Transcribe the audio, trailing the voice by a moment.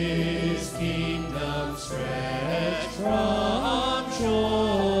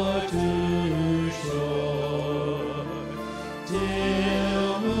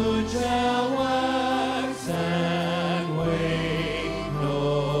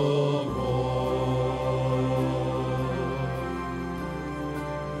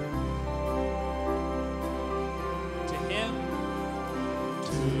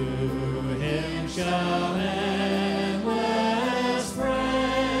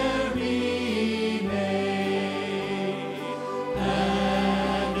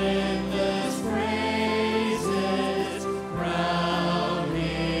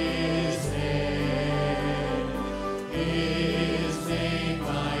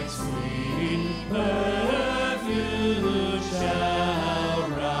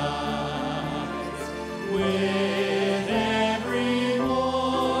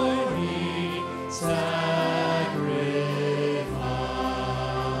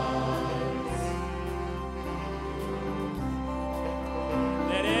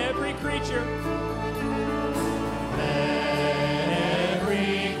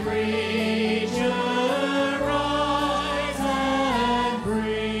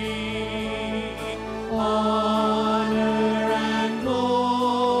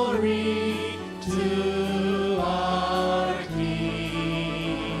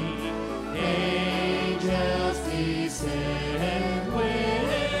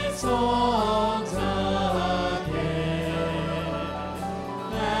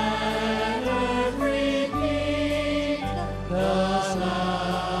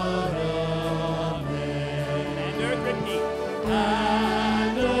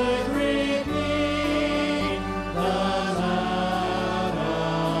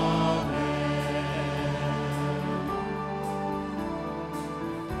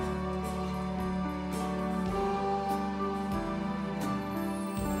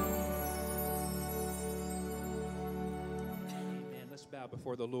bow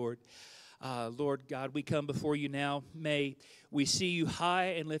before the Lord. Lord God, we come before you now. May we see you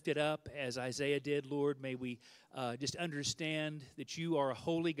high and lifted up as Isaiah did, Lord. May we just understand that you are a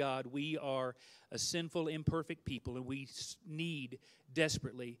holy God. We are a sinful, imperfect people, and we need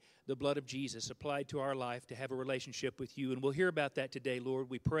desperately the blood of Jesus applied to our life to have a relationship with you. And we'll hear about that today, Lord.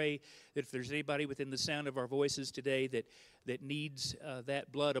 We pray that if there's anybody within the sound of our voices today that needs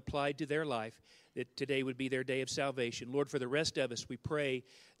that blood applied to their life, that today would be their day of salvation. Lord, for the rest of us, we pray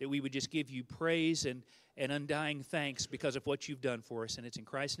that we would just give you praise and undying thanks because of what you've done for us. And it's in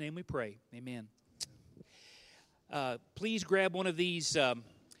Christ's name we pray. Amen. Please grab one of these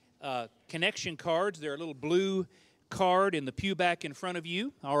connection cards. They're a little blue card in the pew back in front of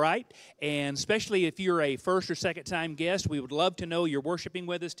you, all right? And especially if you're a first or second time guest, we would love to know you're worshiping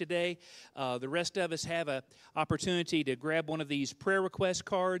with us today. The rest of us have an opportunity to grab one of these prayer request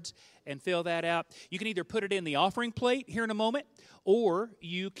cards and fill that out. You can either put it in the offering plate here in a moment, or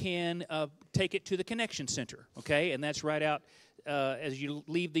you can take it to the connection center, okay? And that's right out as you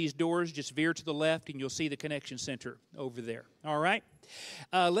leave these doors. Just veer to the left and you'll see the connection center over there, all right?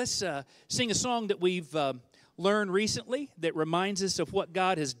 Let's sing a song that we've learned recently that reminds us of what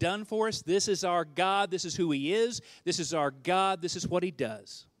God has done for us. This is our God. This is who He is. This is our God. This is what He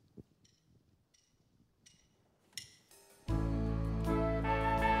does.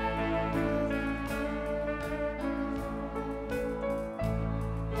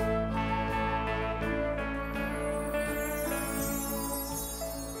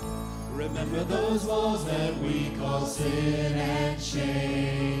 Remember those walls that we call sin and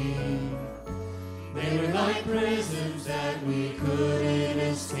shame. They were like prisons that we couldn't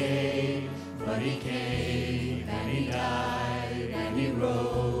escape. But He came and He died and He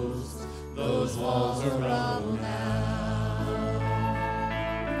rose. Those walls are rubble now.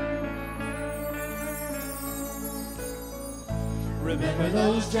 Remember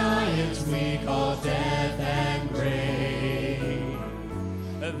those giants we call death and grave.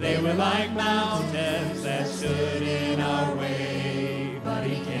 They were like mountains that stood in our way. But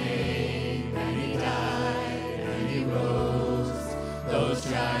He came and He died and He rose. Those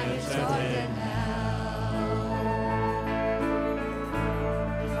giants are dead now.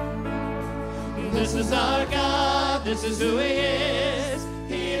 This is our God. This is who He is.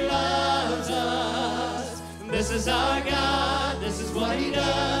 He loves us. This is our God. This is what He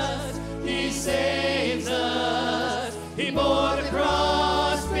does. He saves us. He bore the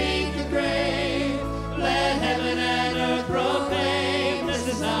cross, beat the grave. Let heaven and earth proclaim. This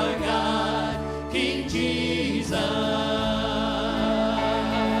is our God, King Jesus.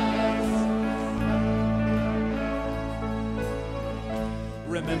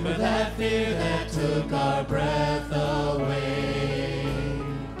 Remember that fear that took our breath away.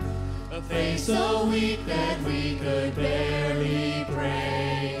 A faith so weak that we could barely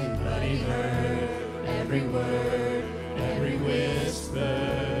pray. But He heard every word, every whisper.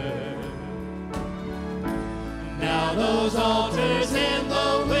 Now those altars in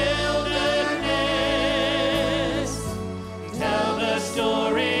the wilderness tell the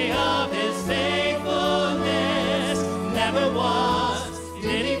story of His faithfulness. Never once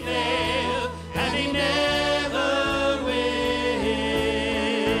did He fail, and He never will.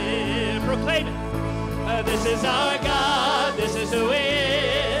 Proclaim it. This is our God. This is who He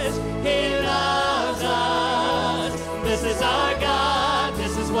is. He loves us. This is our God.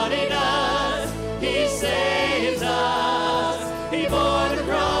 This is what He does. He saves us. He bore the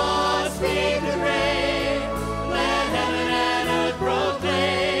cross, beat the grave. Let heaven and earth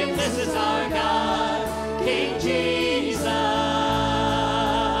proclaim. This is our God, King Jesus.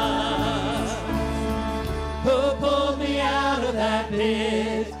 Who pulled me out of that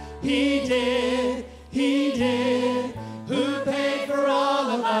pit? He did. He did. Who paid for all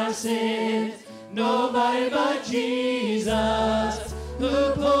of our sins? Nobody but Jesus.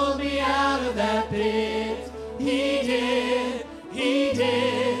 Who pulled me out of that pit? He did. He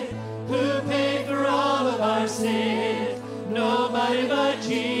did. Who paid for all of our sins? Nobody but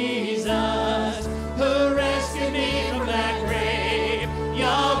Jesus. Who rescued me from that grave?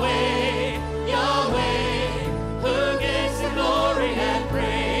 Yahweh, Yahweh. Who gets the glory and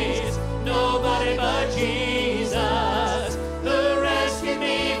praise? Nobody but Jesus. Who rescued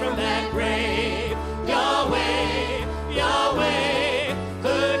me from that grave? Yahweh, Yahweh.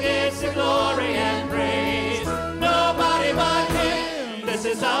 Who gets the glory and praise? Nobody but Him. This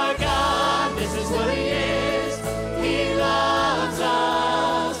is our God. This is what He is. He loves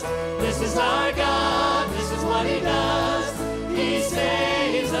us. This is our God. This is what He does. He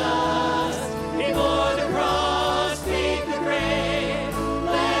saves us. He bore the cross, beat the grave.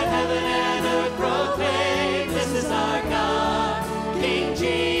 Let heaven and earth proclaim. This is our God, King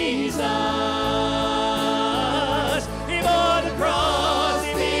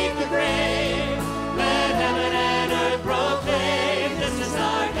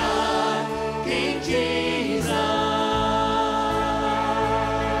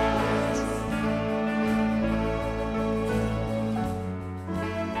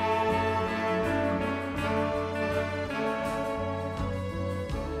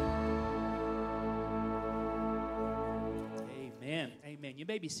Amen. You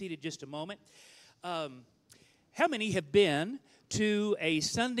may be seated just a moment. How many have been to a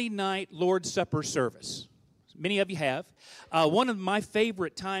Sunday night Lord's Supper service? Many of you have. One of my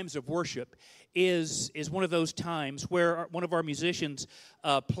favorite times of worship is one of those times where one of our musicians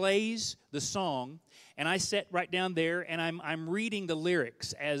plays the song, and I sit right down there and I'm reading the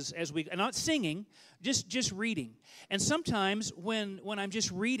lyrics as we, not singing, just reading. And sometimes when I'm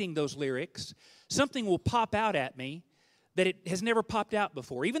just reading those lyrics, something will pop out at me that it has never popped out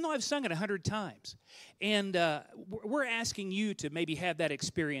before, even though I've sung it 100 times. And we're asking you to maybe have that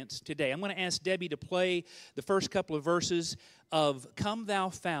experience today. I'm going to ask Debbie to play the first couple of verses of Come Thou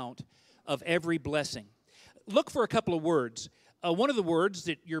Fount of Every Blessing. Look for a couple of words. One of the words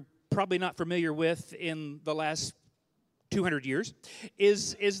that you're probably not familiar with in the last 200 years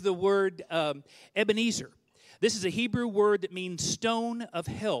is the word Ebenezer. This is a Hebrew word that means stone of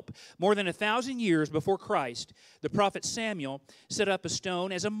help. More than 1,000 years before Christ, the prophet Samuel set up a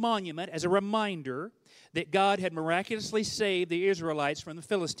stone as a monument, as a reminder that God had miraculously saved the Israelites from the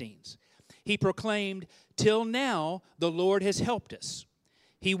Philistines. He proclaimed, "Till now the Lord has helped us."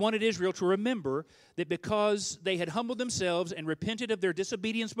 He wanted Israel to remember that because they had humbled themselves and repented of their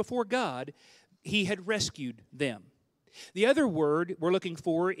disobedience before God, He had rescued them. The other word we're looking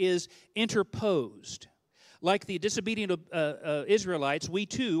for is interposed. Like the disobedient Israelites, we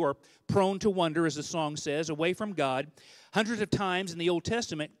too are prone to wander, as the song says, away from God. Hundreds of times in the Old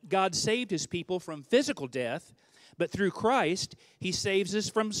Testament, God saved His people from physical death, but through Christ, He saves us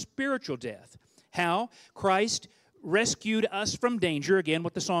from spiritual death. How? Christ rescued us from danger, again,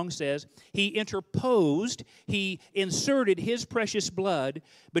 what the song says. He interposed, He inserted His precious blood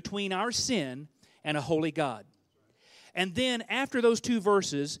between our sin and a holy God. And then after those two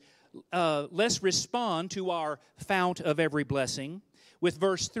verses, let's respond to our fount of every blessing with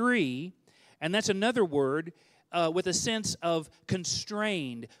verse 3, and that's another word with a sense of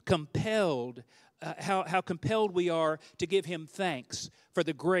constrained, compelled, how compelled we are to give Him thanks for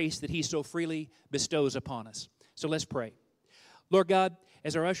the grace that He so freely bestows upon us. So let's pray. Lord God,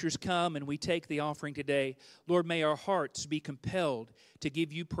 as our ushers come and we take the offering today, Lord, may our hearts be compelled to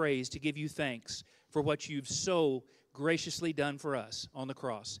give You praise, to give You thanks for what You've so graciously done for us on the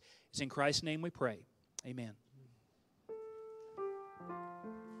cross. It's in Christ's name we pray. Amen.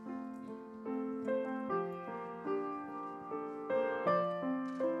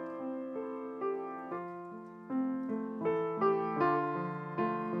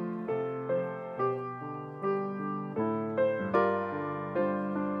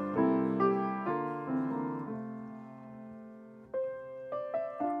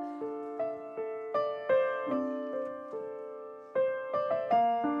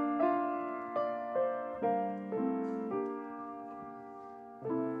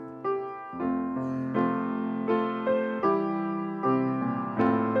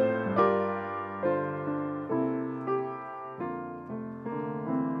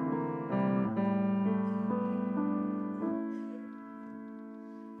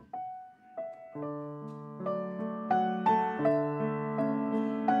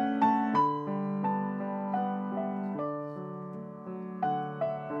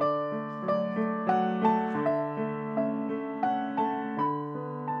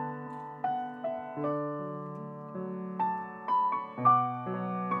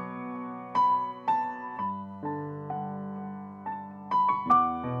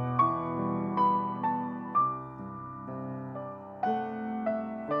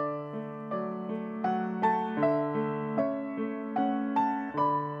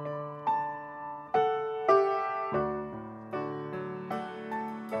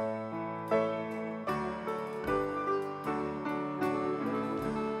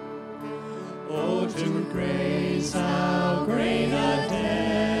 To grace, how great a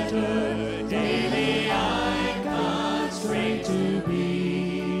debtor daily I constrain to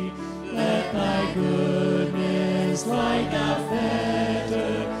be. Let Thy goodness, like a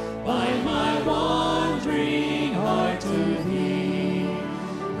fetter, bind my wandering heart to Thee.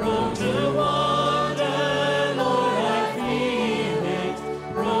 Prone to wander, Lord, I feel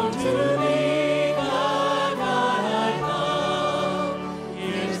it. Prone to leave the God I love.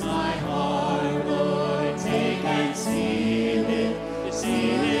 Here's my heart, Lord, take and see.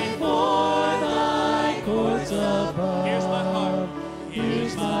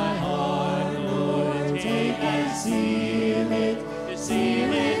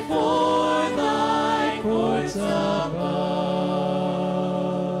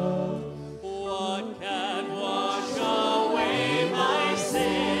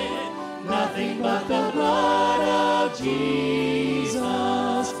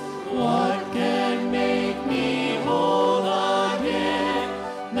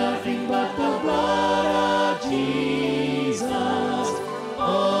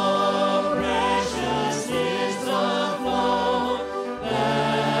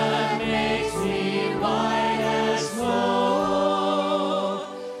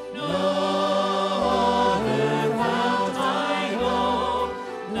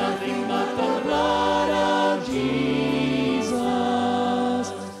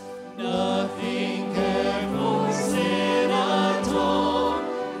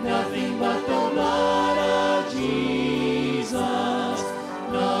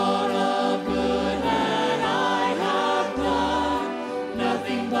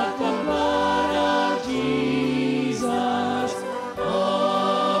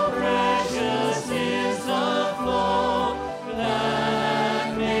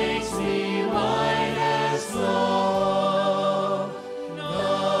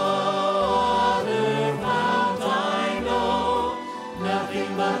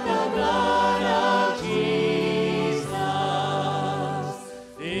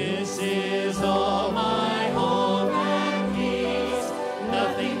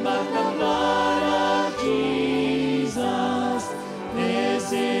 nothing but the blood of Jesus.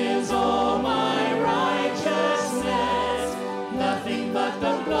 This is all my righteousness, nothing but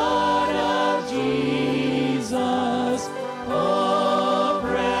the blood of Jesus. Oh,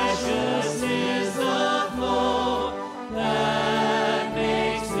 precious is the flow that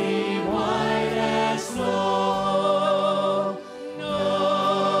makes me white as snow. No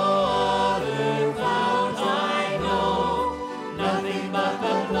other fount I know, nothing but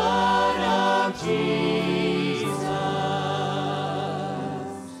the blood of Jesus.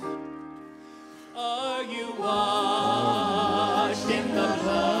 Are you washed in the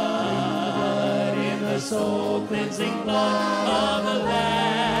blood, in the soul-cleansing blood of the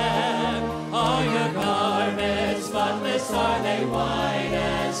Lamb? Are your garments spotless? Are they white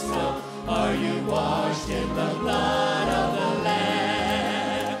as snow? Are you washed in the blood of the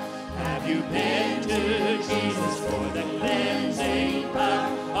Lamb? Have you been to Jesus for the cleansing power?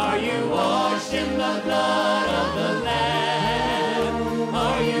 Are you washed in the blood of the Lamb?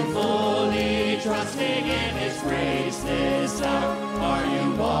 Are you fully trusting in His grace this hour? Are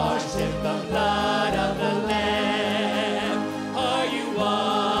you washed in the blood of the Lamb? Are you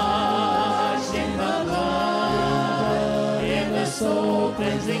washed in the blood, in the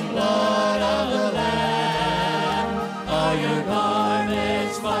soul-cleansing blood of the Lamb? Are your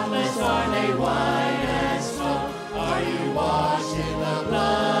garments spotless? Are they white as snow? Are you washed in the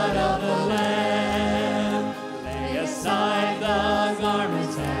blood of the Lamb? Lay aside the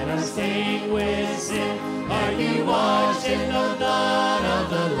garments that are stained with sin. Are you washed in the blood of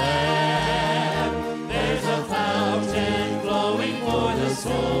the Lamb? There's a fountain flowing for the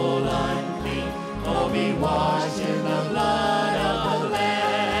soul unclean. Oh, be washed in the blood of the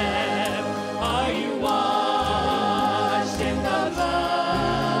Lamb. Are you washed in the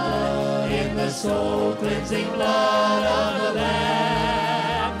blood, in the soul-cleansing blood of the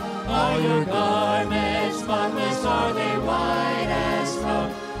Lamb? Are your garments spotless? Are they white as snow?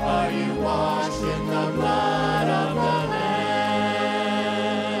 Are you washed in the blood of the Lamb?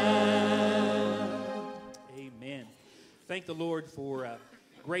 Amen. Thank the Lord for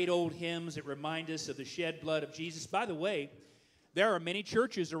great old hymns that remind us of the shed blood of Jesus. By the way, there are many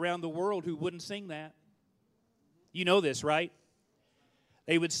churches around the world who wouldn't sing that. You know this, right?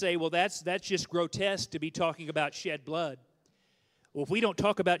 They would say, well, that's just grotesque to be talking about shed blood. Well, if we don't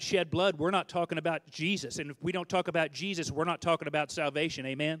talk about shed blood, we're not talking about Jesus. And if we don't talk about Jesus, we're not talking about salvation.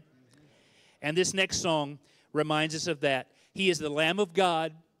 Amen? And this next song reminds us of that. He is the Lamb of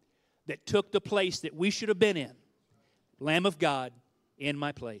God that took the place that we should have been in. Lamb of God in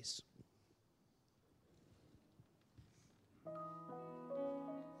my place.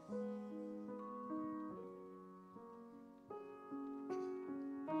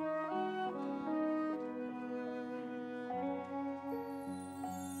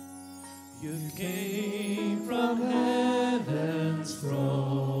 You came from heaven's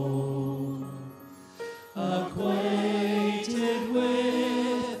throne, acquainted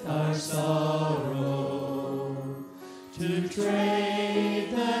with our sorrow, to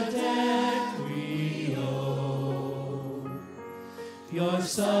trade the debt we owe. Your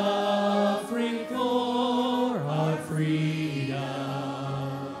suffering for our freedom.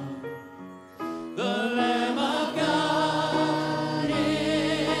 The Lamb of God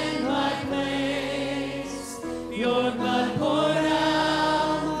in my place, your blood poured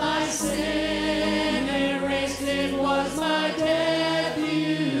out, my sin erased. It was my death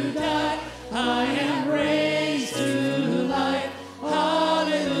you died. I am raised to life.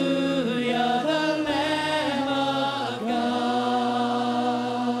 Hallelujah, the Lamb of God.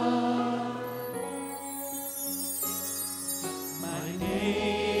 My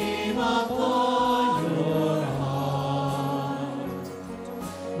name upon your heart,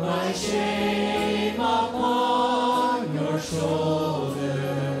 my shame upon your shoulders,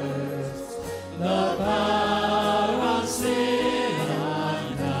 the power of sin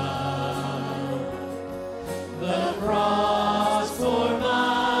undone, the cross for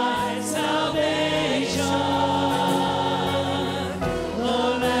my salvation, the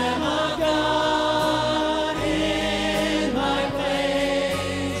Lamb of God in my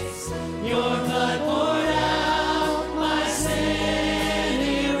place, your blood poured out, my sin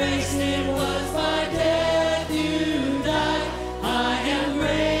erased. It was by death you died. I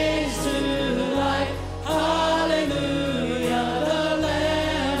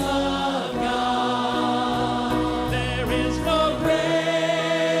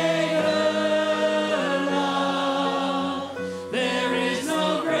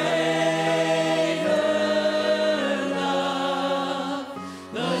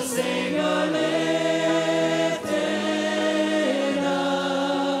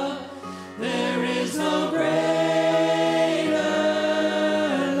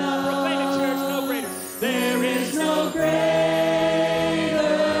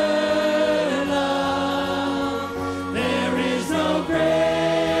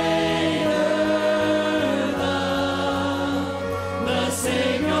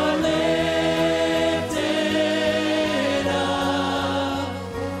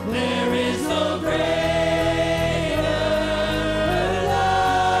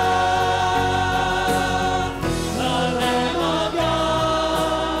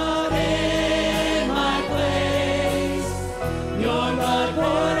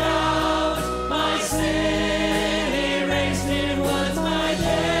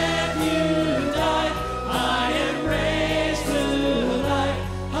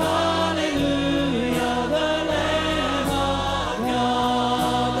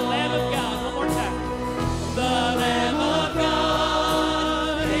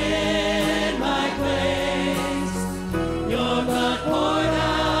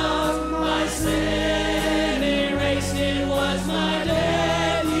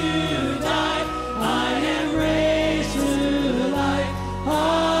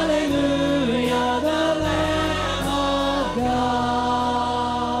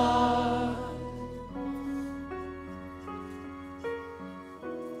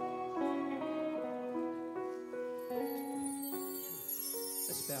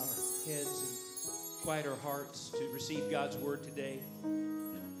Let's bow our heads and quiet our hearts to receive God's word today.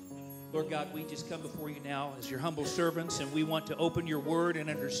 Lord God, we just come before you now as your humble servants, and we want to open your word and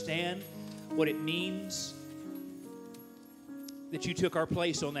understand what it means that you took our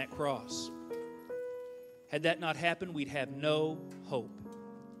place on that cross. Had that not happened, we'd have no hope.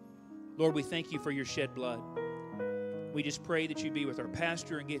 Lord, we thank you for your shed blood. We just pray that you be with our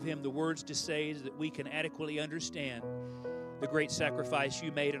pastor and give him the words to say so that we can adequately understand the great sacrifice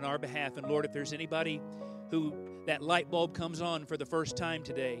you made on our behalf. And Lord, if there's anybody who that light bulb comes on for the first time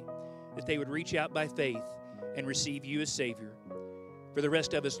today, that they would reach out by faith and receive you as Savior. For the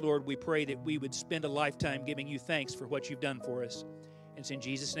rest of us, Lord, we pray that we would spend a lifetime giving you thanks for what you've done for us. And it's in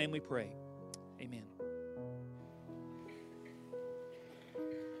Jesus' name we pray. Amen.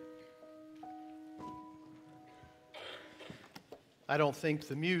 I don't think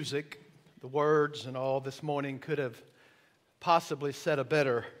the music, the words, and all this morning could have possibly set a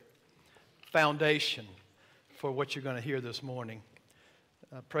better foundation for what you're going to hear this morning.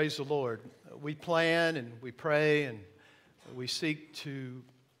 Praise the Lord. We plan and we pray and we seek to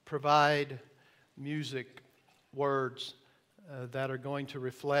provide music, words that are going to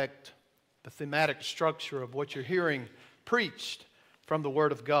reflect the thematic structure of what you're hearing preached from the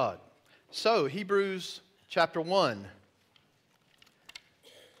Word of God. So, Hebrews chapter 1.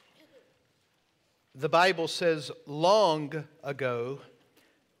 The Bible says, long ago,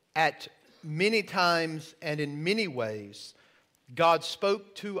 at many times and in many ways, God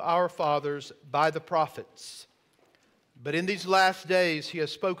spoke to our fathers by the prophets. But in these last days, he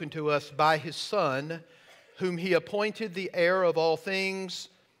has spoken to us by his Son, whom he appointed the heir of all things,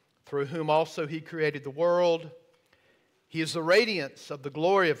 through whom also he created the world. He is the radiance of the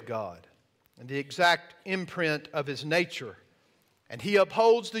glory of God and the exact imprint of his nature. And he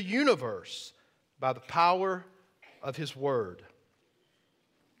upholds the universe by the power of his word,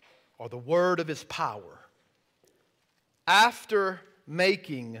 or the word of his power. After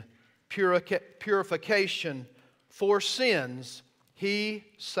making purification for sins, he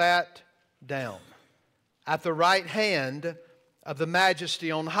sat down at the right hand of the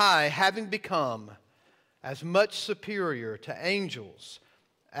Majesty on high, having become as much superior to angels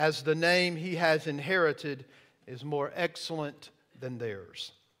as the name he has inherited is more excellent than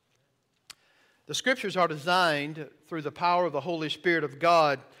theirs. The Scriptures are designed through the power of the Holy Spirit of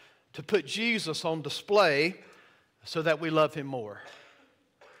God to put Jesus on display so that we love him more,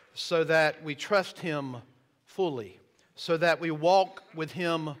 so that we trust him fully, so that we walk with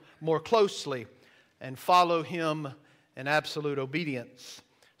him more closely and follow him in absolute obedience.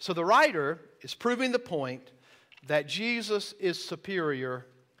 So the writer is proving the point that Jesus is superior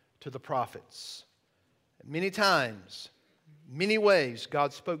to the prophets. Many times, many ways,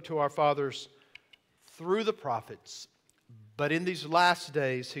 God spoke to our fathers through the prophets, but in these last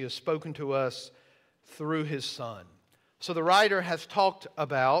days, he has spoken to us through his Son. So the writer has talked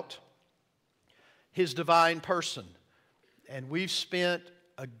about his divine person, and we've spent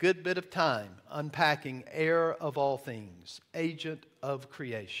a good bit of time unpacking heir of all things, agent of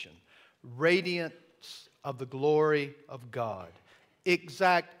creation, radiance of the glory of God,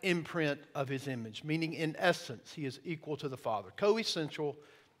 exact imprint of his image, meaning in essence, he is equal to the Father, co-essential,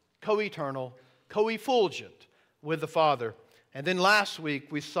 co-eternal, co-effulgent with the Father. And then last week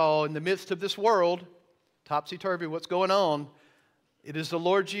we saw in the midst of this world, topsy-turvy, what's going on, it is the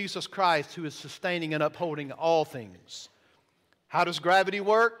Lord Jesus Christ who is sustaining and upholding all things. How does gravity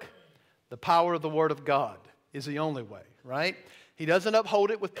work? The power of the Word of God is the only way, right? He doesn't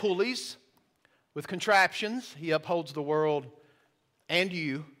uphold it with pulleys, with contraptions. He upholds the world and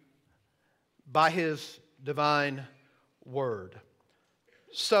you by his divine Word.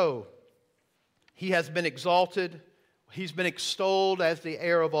 So, he has been exalted. He's been extolled as the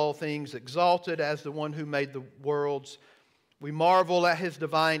heir of all things, exalted as the one who made the worlds. We marvel at his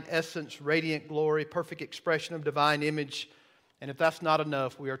divine essence, radiant glory, perfect expression of divine image. And if that's not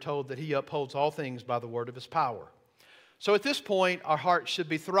enough, we are told that he upholds all things by the word of his power. So at this point, our hearts should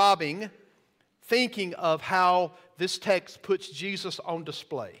be throbbing, thinking of how this text puts Jesus on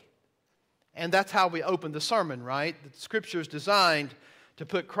display. And that's how we open the sermon, right? The Scripture is designed to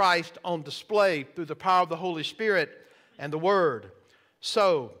put Christ on display through the power of the Holy Spirit and the Word.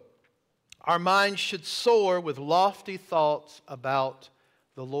 So, our minds should soar with lofty thoughts about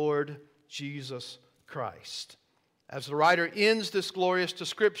the Lord Jesus Christ. As the writer ends this glorious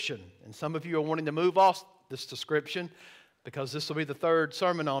description, and some of you are wanting to move off this description because this will be the third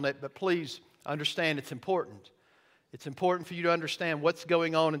sermon on it, but please understand it's important. It's important for you to understand what's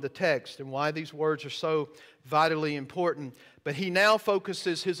going on in the text and why these words are so vitally important. But he now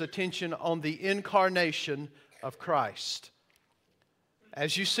focuses his attention on the incarnation of Christ.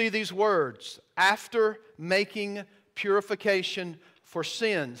 as you see these words, after making purification for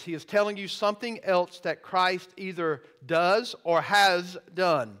sins, he is telling you something else that Christ either does or has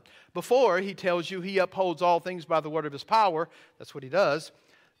done. Before, he tells you he upholds all things by the word of his power. That's what he does.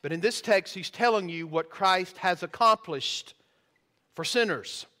 But in this text, he's telling you what Christ has accomplished for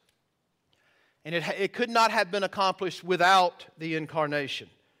sinners. And it could not have been accomplished without the incarnation.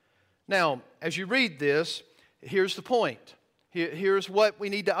 Now, as you read this, here's the point. Here's what we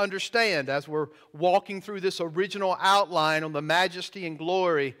need to understand as we're walking through this original outline on the majesty and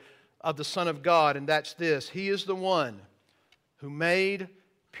glory of the Son of God, and that's this. He is the one who made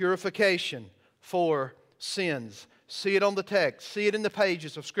purification for sins. See it on the text. See it in the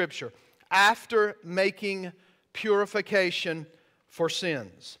pages of Scripture. After making purification for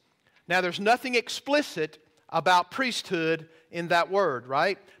sins. Now, there's nothing explicit about priesthood in that word,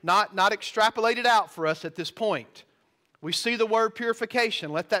 right? Not extrapolated out for us at this point. We see the word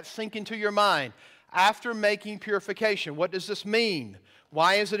purification. Let that sink into your mind. After making purification, what does this mean?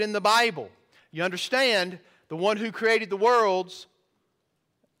 Why is it in the Bible? You understand, the one who created the worlds,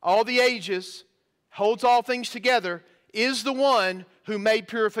 all the ages, holds all things together, is the one who made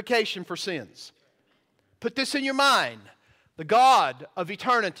purification for sins. Put this in your mind. The God of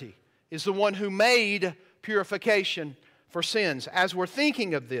eternity is the one who made purification for sins. As we're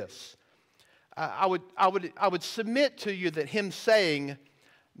thinking of this, I would submit to you that him saying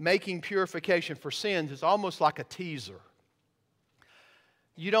making purification for sins is almost like a teaser.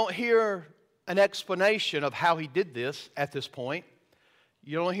 You don't hear an explanation of how he did this at this point.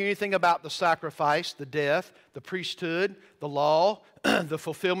 You don't hear anything about the sacrifice, the death, the priesthood, the law, the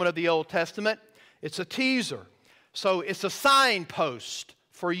fulfillment of the Old Testament. It's a teaser. So it's a signpost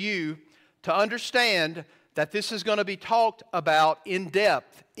for you to understand that this is going to be talked about in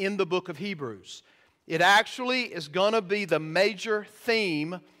depth in the book of Hebrews. It actually is going to be the major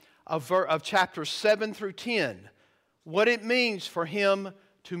theme of chapters 7 through 10. What it means for him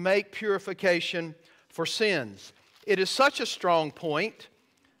to make purification for sins. It is such a strong point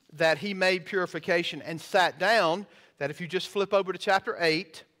that he made purification and sat down that if you just flip over to chapter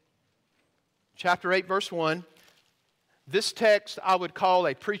 8 verse 1, this text I would call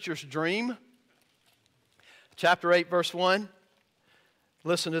a preacher's dream. Chapter 8 verse 1,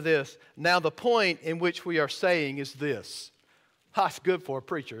 listen to this. Now the point in which we are saying is this. That's good for a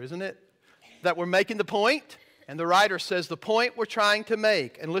preacher, isn't it? That we're making the point, and the writer says the point we're trying to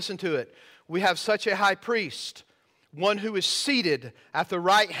make, and listen to it. We have such a high priest, one who is seated at the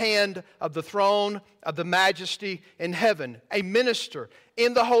right hand of the throne of the Majesty in heaven, a minister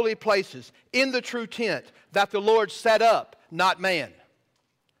in the holy places, in the true tent that the Lord set up, not man.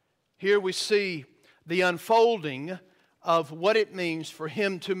 Here we see the unfolding of what it means for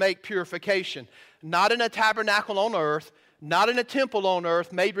him to make purification, not in a tabernacle on earth, not in a temple on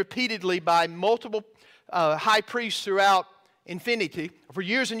earth, made repeatedly by multiple high priests throughout infinity, for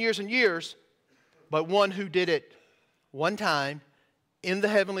years and years and years, but one who did it one time in the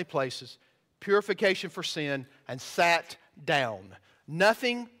heavenly places, purification for sin, and sat down.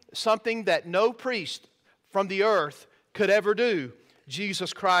 Something that no priest from the earth could ever do.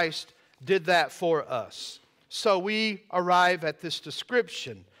 Jesus Christ did that for us. So we arrive at this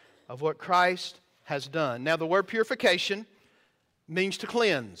description of what Christ has done. Now the word purification means to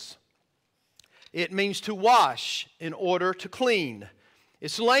cleanse. It means to wash in order to clean.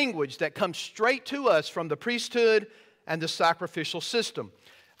 It's language that comes straight to us from the priesthood and the sacrificial system.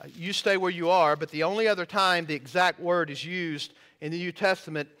 You stay where you are, but the only other time the exact word is used in the New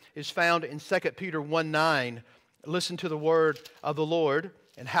Testament is found in 2 Peter 1:9. Listen to the word of the Lord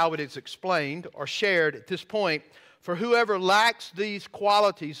and how it is explained or shared at this point. For whoever lacks these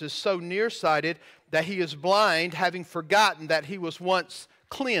qualities is so nearsighted that he is blind, having forgotten that he was once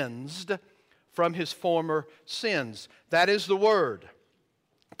cleansed from his former sins. That is the word,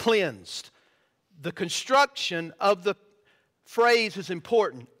 cleansed. The construction of the phrase is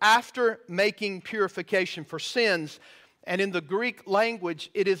important. After making purification for sins, and in the Greek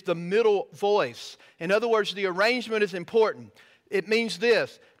language, it is the middle voice. In other words, the arrangement is important. It means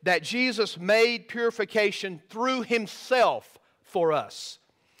this, that Jesus made purification through himself for us.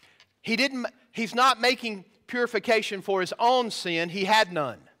 He's not making purification for his own sin. He had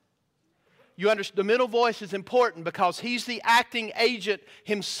none. You understand, the middle voice is important because he's the acting agent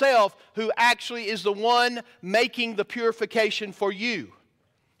himself who actually is the one making the purification for you.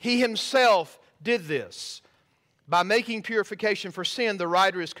 He himself did this. By making purification for sin, the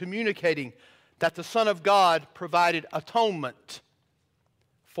writer is communicating that the Son of God provided atonement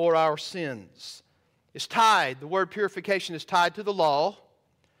for our sins. It's tied, the word purification is tied to the law.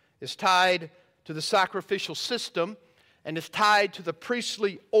 It's tied to the sacrificial system. and it's tied to the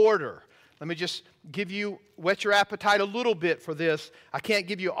priestly order. Let me just whet your appetite a little bit for this. I can't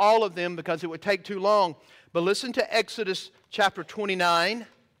give you all of them because it would take too long. But listen to Exodus chapter 29.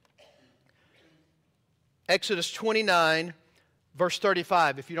 Exodus 29, verse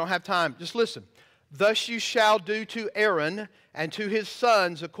 35. If you don't have time, just listen. Thus you shall do to Aaron and to his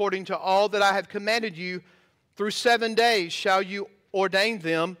sons according to all that I have commanded you. Through 7 days shall you ordain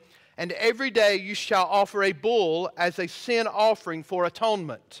them, and every day you shall offer a bull as a sin offering for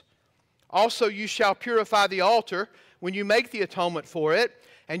atonement. Also you shall purify the altar when you make the atonement for it,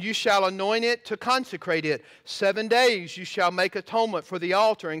 and you shall anoint it to consecrate it. 7 days you shall make atonement for the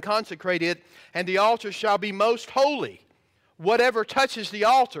altar and consecrate it, and the altar shall be most holy. Whatever touches the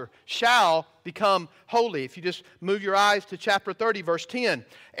altar shall become holy. If you just move your eyes to chapter 30, verse 10.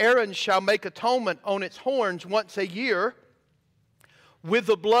 Aaron shall make atonement on its horns once a year. With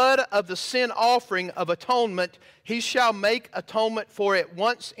the blood of the sin offering of atonement, he shall make atonement for it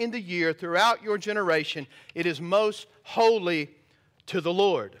once in the year throughout your generation. It is most holy to the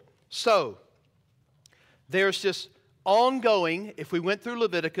Lord. So, there's this ongoing, if we went through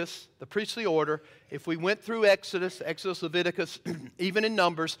Leviticus, the priestly order, if we went through Exodus, Leviticus, even in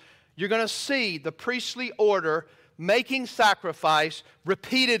Numbers, you're going to see the priestly order making sacrifice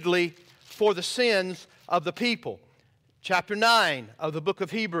repeatedly for the sins of the people. Chapter 9 of the book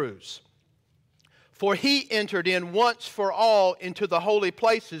of Hebrews. For he entered in once for all into the holy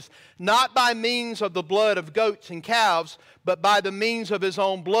places, not by means of the blood of goats and calves, but by the means of his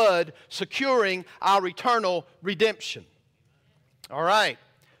own blood, securing our eternal redemption. All right.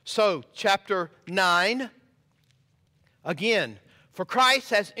 So, chapter 9, again. For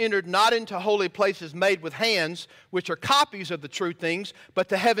Christ has entered not into holy places made with hands, which are copies of the true things, but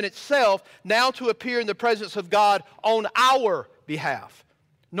to heaven itself, now to appear in the presence of God on our behalf.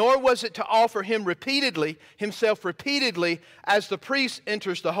 Nor was it to offer himself repeatedly, as the priest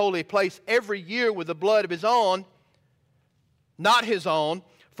enters the holy place every year with the blood of his own, not his own,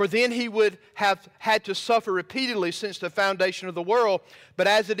 for then he would have had to suffer repeatedly since the foundation of the world. But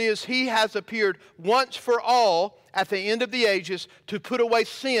as it is, he has appeared once for all at the end of the ages to put away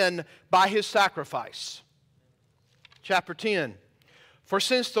sin by his sacrifice. Chapter 10. For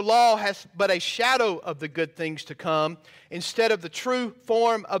since the law has but a shadow of the good things to come, instead of the true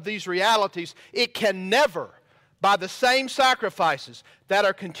form of these realities, it can never, by the same sacrifices that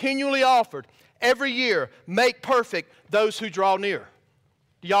are continually offered every year, make perfect those who draw near.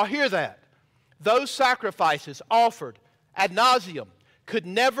 Do y'all hear that? Those sacrifices offered ad nauseum could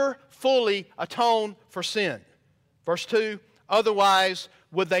never fully atone for sin. Verse 2, otherwise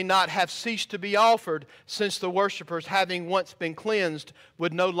would they not have ceased to be offered, since the worshipers, having once been cleansed,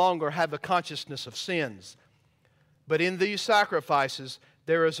 would no longer have a consciousness of sins. But in these sacrifices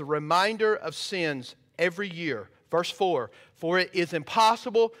there is a reminder of sins every year. Verse 4, for it is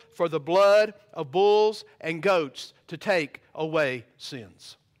impossible for the blood of bulls and goats to take away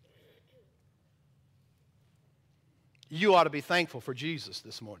sins. You ought to be thankful for Jesus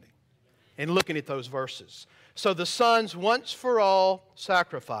this morning in looking at those verses. So the Son's once for all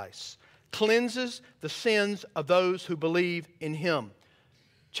sacrifice cleanses the sins of those who believe in Him.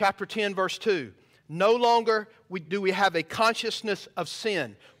 Chapter 10, verse 2. No longer do we have a consciousness of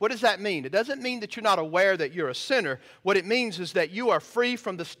sin. What does that mean? It doesn't mean that you're not aware that you're a sinner. What it means is that you are free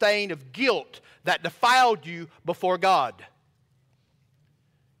from the stain of guilt that defiled you before God.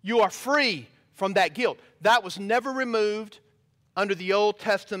 You are free from that guilt. That was never removed under the Old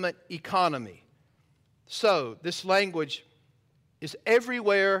Testament economy. So, this language is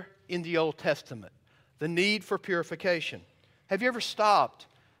everywhere in the Old Testament. The need for purification. Have you ever stopped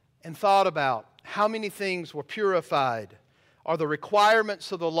and thought about how many things were purified, or the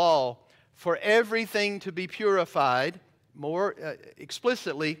requirements of the law for everything to be purified, more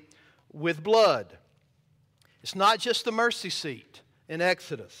explicitly, with blood? It's not just the mercy seat in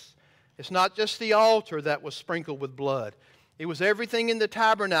Exodus. It's not just the altar that was sprinkled with blood. It was everything in the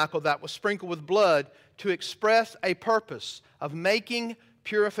tabernacle that was sprinkled with blood to express a purpose of making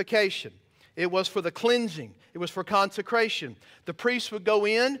purification. It was for the cleansing. It was for consecration. The priest would go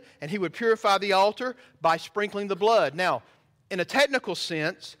in and he would purify the altar by sprinkling the blood. Now, in a technical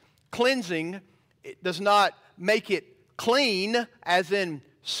sense, cleansing does not make it clean, as in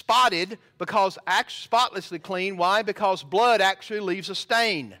spotted, because spotlessly clean. Why? Because blood actually leaves a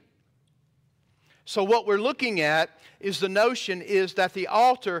stain. So what we're looking at is the notion is that the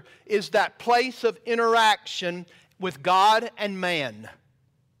altar is that place of interaction with God and man.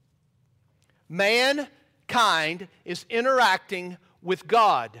 Mankind is interacting with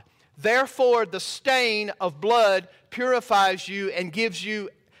God. Therefore, the stain of blood purifies you and gives you,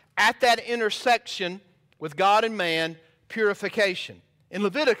 at that intersection with God and man, purification. In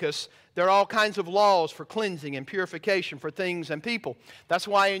Leviticus, there are all kinds of laws for cleansing and purification for things and people. That's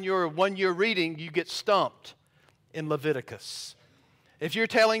why in your one-year reading, you get stumped in Leviticus. If you're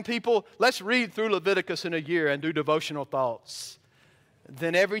telling people, let's read through Leviticus in a year and do devotional thoughts,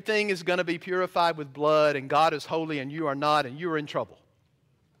 then everything is going to be purified with blood, and God is holy and you are not, and you're in trouble.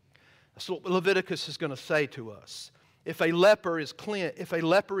 That's what Leviticus is going to say to us. If a leper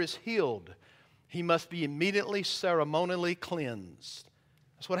is healed, he must be immediately ceremonially cleansed.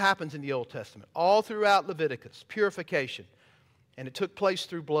 That's what happens in the Old Testament. All throughout Leviticus, purification. And it took place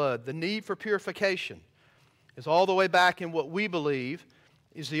through blood. The need for purification is all the way back in what we believe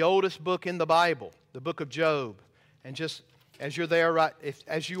is the oldest book in the Bible, the book of Job. And just as you're there,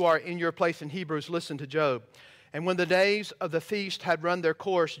 as you are in your place in Hebrews, listen to Job. And when the days of the feast had run their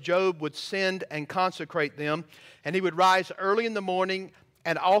course, Job would send and consecrate them, and he would rise early in the morning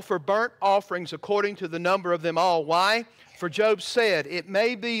and offer burnt offerings according to the number of them all. Why? For Job said, "It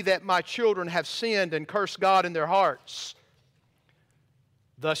may be that my children have sinned and cursed God in their hearts."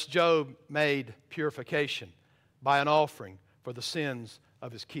 Thus Job made purification by an offering for the sins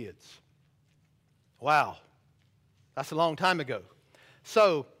of his kids. Wow. That's a long time ago.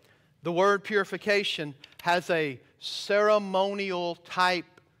 So, the word purification has a ceremonial type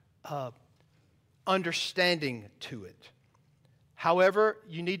understanding to it. However,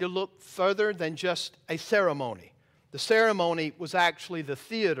 you need to look further than just a ceremony. The ceremony was actually the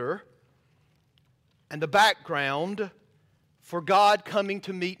theater and the background for God coming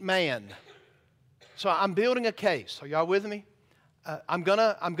to meet man. So I'm building a case. Are y'all with me? I'm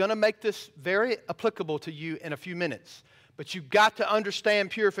gonna make this very applicable to you in a few minutes. But you've got to understand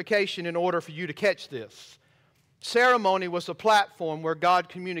purification in order for you to catch this. Ceremony was a platform where God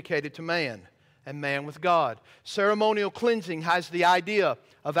communicated to man and man with God. Ceremonial cleansing has the idea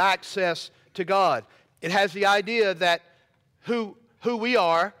of access to God. It has the idea that who we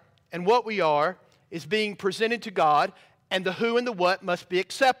are and what we are is being presented to God, and the who and the what must be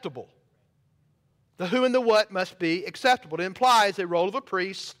acceptable. The who and the what must be acceptable. It implies a role of a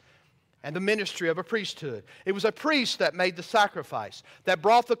priest and the ministry of a priesthood. It was a priest that made the sacrifice, that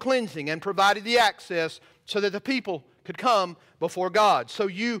brought the cleansing and provided the access so that the people could come before God. So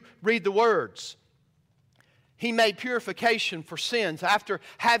you read the words. He made purification for sins. After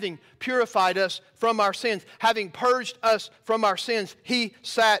having purified us from our sins, having purged us from our sins, He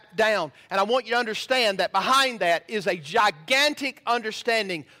sat down. And I want you to understand that behind that is a gigantic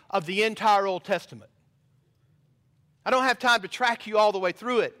understanding of the entire Old Testament. I don't have time to track you all the way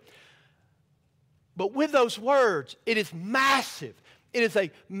through it. But with those words, it is massive. It is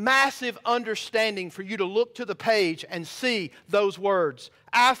a massive understanding for you to look to the page and see those words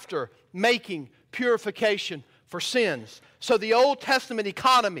after making purification for sins. So the Old Testament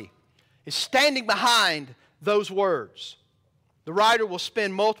economy is standing behind those words. The writer will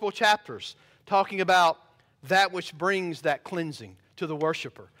spend multiple chapters talking about that which brings that cleansing to the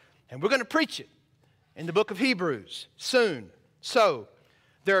worshiper. And we're going to preach it in the book of Hebrews soon. So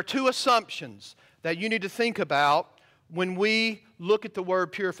there are two assumptions that you need to think about when we look at the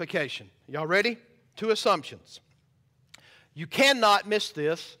word purification. Y'all ready? Two assumptions. You cannot miss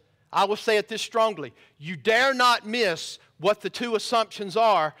this. I will say it this strongly. You dare not miss what the two assumptions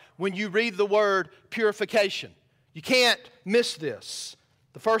are when you read the word purification. You can't miss this.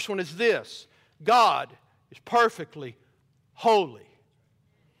 The first one is this: God is perfectly holy.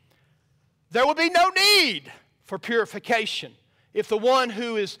 There will be no need for purification if the one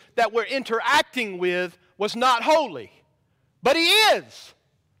that we're interacting with was not holy. But He is.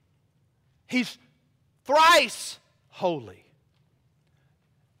 He's thrice holy.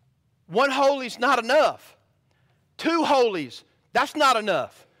 One holy is not enough. Two holies, that's not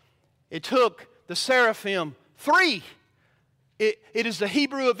enough. It took the seraphim three. It is the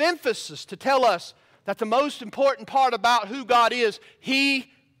Hebrew of emphasis to tell us that the most important part about who God is, He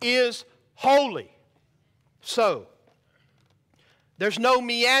is holy. So, there's no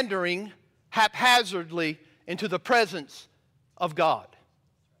meandering haphazardly into the presence of God.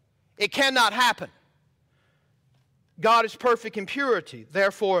 It cannot happen. God is perfect in purity.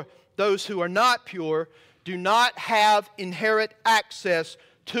 Therefore, those who are not pure do not have inherent access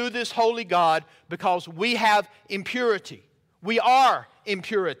to this holy God because we have impurity. We are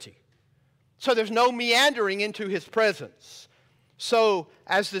impurity. So there's no meandering into His presence. So,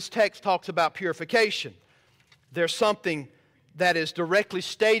 as this text talks about purification, there's something that is directly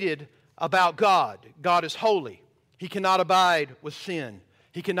stated about God. God is holy. He cannot abide with sin.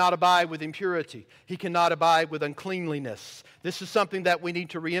 He cannot abide with impurity. He cannot abide with uncleanliness. This is something that we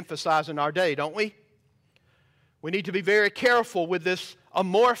need to reemphasize in our day, don't we? We need to be very careful with this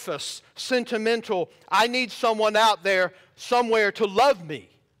amorphous, sentimental, I need someone out there somewhere to love me,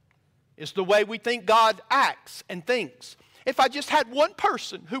 is the way we think God acts and thinks. If I just had one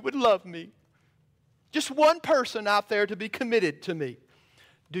person who would love me, just one person out there to be committed to me.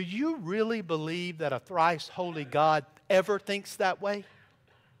 Do you really believe that a thrice holy God ever thinks that way?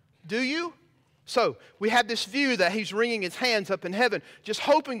 Do you? So, we have this view that he's wringing his hands up in heaven, just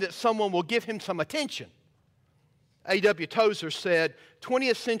hoping that someone will give him some attention. A.W. Tozer said,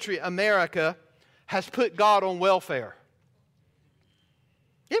 20th century America has put God on welfare.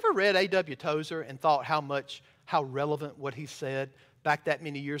 You ever read A.W. Tozer and thought how relevant what he said back that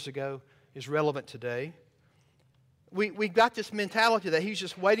many years ago is relevant today? We've got this mentality that he's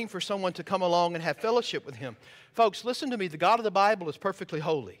just waiting for someone to come along and have fellowship with him. Folks, listen to me. The God of the Bible is perfectly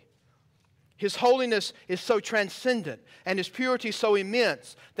holy. His holiness is so transcendent and His purity so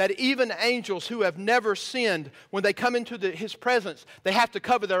immense that even angels who have never sinned, when they come into His presence, they have to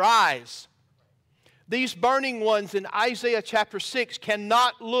cover their eyes. These burning ones in Isaiah chapter 6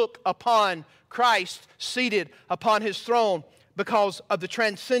 cannot look upon Christ seated upon His throne because of the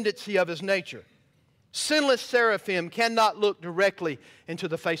transcendency of His nature. Sinless seraphim cannot look directly into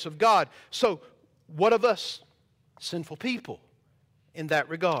the face of God. So, what of us, sinful people, in that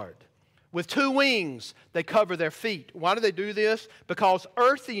regard? With two wings, they cover their feet. Why do they do this? Because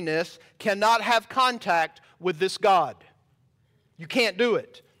earthiness cannot have contact with this God. You can't do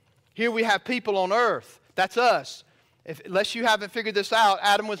it. Here we have people on earth. That's us. Unless you haven't figured this out,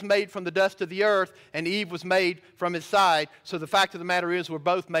 Adam was made from the dust of the earth, and Eve was made from his side. So the fact of the matter is, we're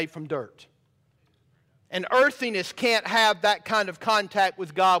both made from dirt. And earthiness can't have that kind of contact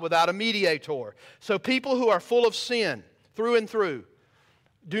with God without a mediator. So people who are full of sin, through and through,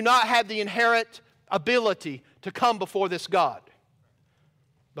 do not have the inherent ability to come before this God.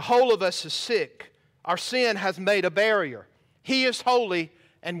 The whole of us is sick. Our sin has made a barrier. He is holy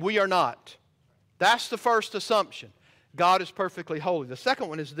and we are not. That's the first assumption. God is perfectly holy. The second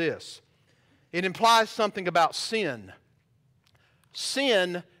one is this. It implies something about sin.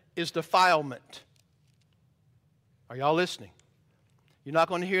 Sin is defilement. Are y'all listening? You're not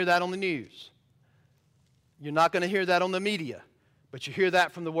going to hear that on the news. You're not going to hear that on the media. But you hear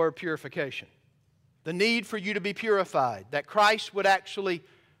that from the word purification. The need for you to be purified, that Christ would actually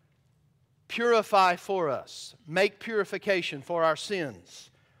purify for us, make purification for our sins,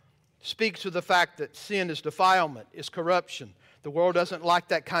 speaks to the fact that sin is defilement, is corruption. The world doesn't like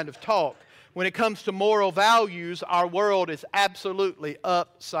that kind of talk. When it comes to moral values, our world is absolutely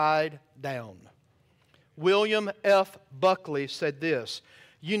upside down. William F. Buckley said this,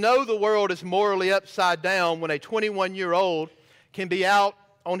 "You know the world is morally upside down when a 21-year-old can be out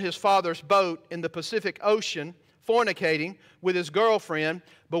on his father's boat in the Pacific Ocean fornicating with his girlfriend,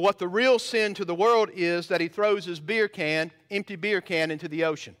 but what the real sin to the world is that he throws his empty beer can into the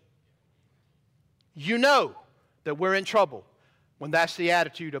ocean." You know that we're in trouble when that's the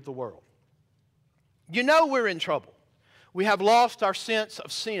attitude of the world. You know we're in trouble. We have lost our sense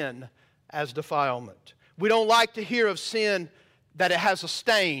of sin as defilement. We don't like to hear of sin that it has a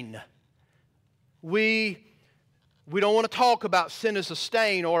stain. We don't want to talk about sin as a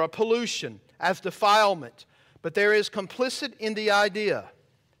stain or a pollution, as defilement. But there is complicit in the idea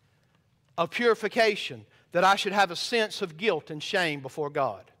of purification that I should have a sense of guilt and shame before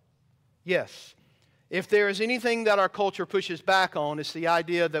God. Yes. If there is anything that our culture pushes back on, it's the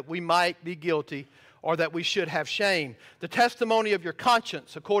idea that we might be guilty or that we should have shame. The testimony of your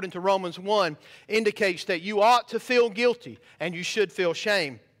conscience, according to Romans 1, indicates that you ought to feel guilty and you should feel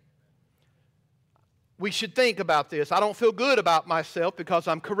shame. We should think about this. I don't feel good about myself because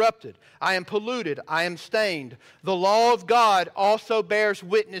I'm corrupted. I am polluted. I am stained. The law of God also bears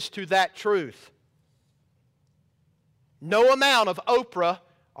witness to that truth. No amount of Oprah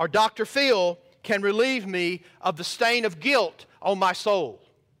or Dr. Phil can relieve me of the stain of guilt on my soul.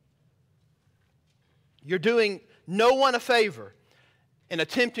 You're doing no one a favor in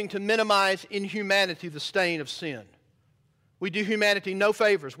attempting to minimize in humanity the stain of sin. We do humanity no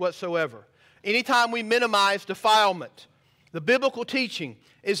favors whatsoever. Anytime we minimize defilement, the biblical teaching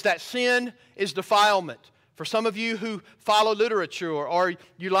is that sin is defilement. For some of you who follow literature or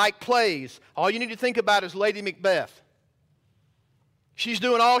you like plays, all you need to think about is Lady Macbeth. She's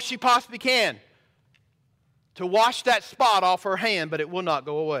doing all she possibly can to wash that spot off her hand, but it will not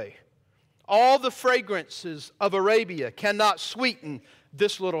go away. All the fragrances of Arabia cannot sweeten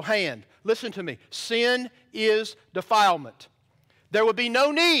this little hand. Listen to me. Sin is defilement. There would be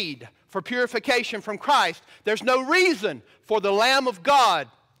no need for purification from Christ. There's no reason for the Lamb of God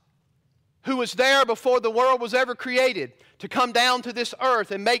who was there before the world was ever created, to come down to this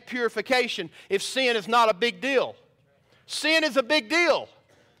earth and make purification if sin is not a big deal? Sin is a big deal.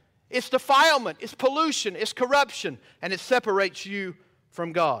 It's defilement, it's pollution, it's corruption, and it separates you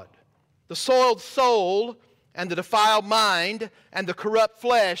from God. The soiled soul and the defiled mind and the corrupt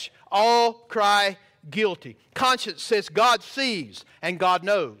flesh all cry guilty. Conscience says God sees and God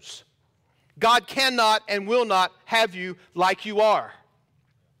knows. God cannot and will not have you like you are.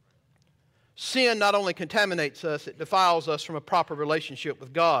 Sin not only contaminates us, it defiles us from a proper relationship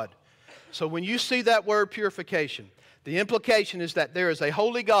with God. So when you see that word purification, the implication is that there is a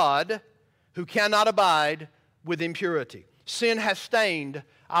holy God who cannot abide with impurity. Sin has stained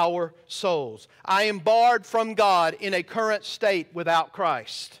our souls. I am barred from God in a current state without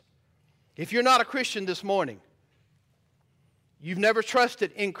Christ. If you're not a Christian this morning, you've never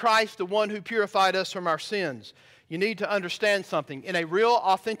trusted in Christ, the one who purified us from our sins, you need to understand something. In a real,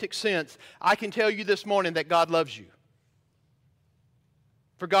 authentic sense, I can tell you this morning that God loves you.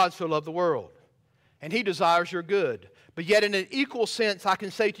 For God so loved the world, and He desires your good. But yet in an equal sense, I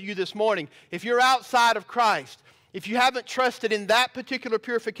can say to you this morning, if you're outside of Christ, if you haven't trusted in that particular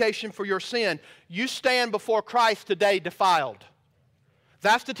purification for your sin, you stand before Christ today defiled.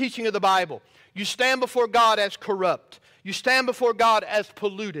 That's the teaching of the Bible. You stand before God as corrupt. You stand before God as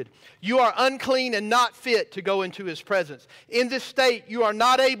polluted. You are unclean and not fit to go into His presence. In this state, you are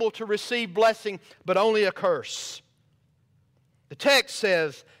not able to receive blessing, but only a curse. The text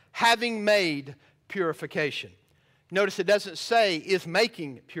says, having made purification. Notice it doesn't say is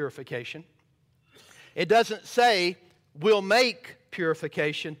making purification. It doesn't say will make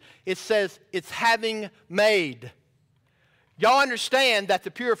purification. It says it's having made. Y'all understand that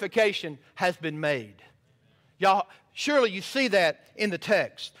the purification has been made. Y'all, surely you see that in the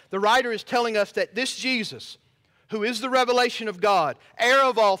text. The writer is telling us that this Jesus, who is the revelation of God, heir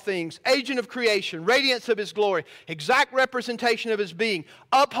of all things, agent of creation, radiance of His glory, exact representation of His being,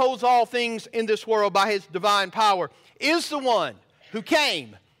 upholds all things in this world by His divine power, is the one who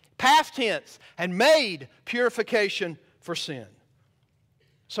came, past tense, and made purification for sin.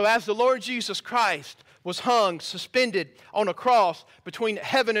 So as the Lord Jesus Christ was hung, suspended on a cross between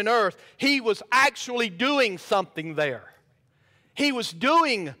heaven and earth, He was actually doing something there. He was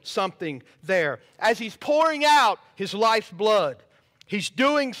doing something there. As He's pouring out His life's blood, He's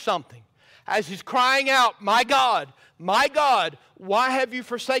doing something. As He's crying out, my God, why have you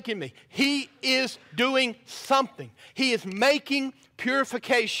forsaken me? He is doing something. He is making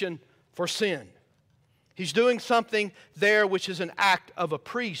purification for sin. He's doing something there which is an act of a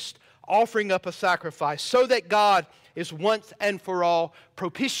priest offering up a sacrifice so that God is once and for all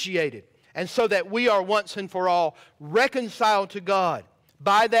propitiated, and so that we are once and for all reconciled to God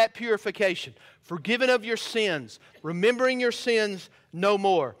by that purification, forgiven of your sins, remembering your sins no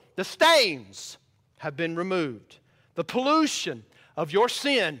more. The stains have been removed. The pollution of your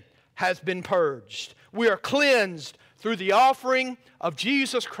sin has been purged. We are cleansed through the offering of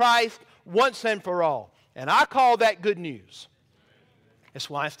Jesus Christ once and for all. And I call that good news. That's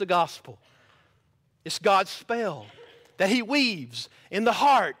why it's the gospel. It's God's spell that He weaves in the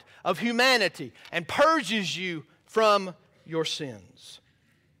heart of humanity and purges you from your sins.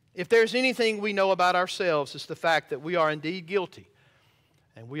 If there's anything we know about ourselves, it's the fact that we are indeed guilty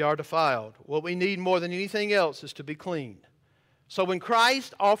and we are defiled. What we need more than anything else is to be cleaned. So when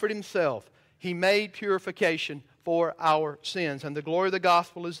Christ offered Himself, He made purification for our sins. And the glory of the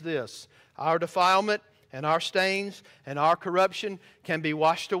gospel is this: our defilement and our stains and our corruption can be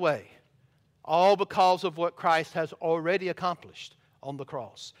washed away, all because of what Christ has already accomplished on the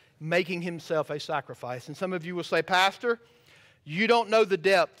cross, making Himself a sacrifice. And some of you will say, Pastor, you don't know the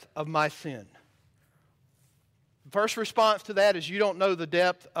depth of my sin. The first response to that is you don't know the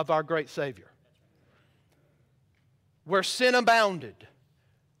depth of our great Savior. Where sin abounded,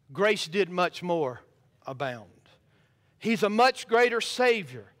 grace did much more abound. He's a much greater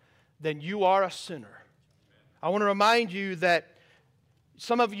Savior than you are a sinner. I want to remind you that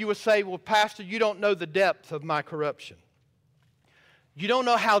some of you would say, well, Pastor, you don't know the depth of my corruption. You don't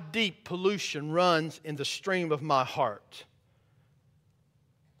know how deep pollution runs in the stream of my heart.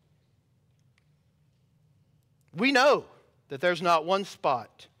 We know that there's not one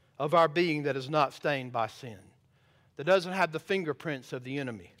spot of our being that is not stained by sin, that doesn't have the fingerprints of the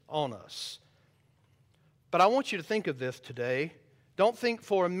enemy on us. But I want you to think of this today. Don't think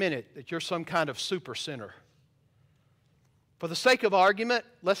for a minute that you're some kind of super sinner. For the sake of argument,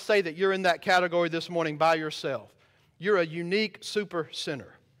 let's say that you're in that category this morning by yourself. You're a unique super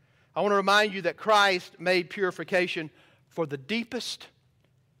sinner. I want to remind you that Christ made purification for the deepest,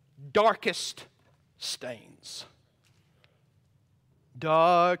 darkest stains.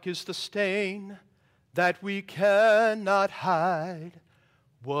 Dark is the stain that we cannot hide.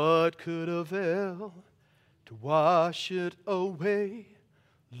 What could avail to wash it away?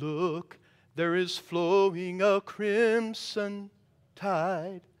 Look, there is flowing a crimson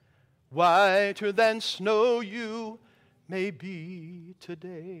tide. Whiter than snow you may be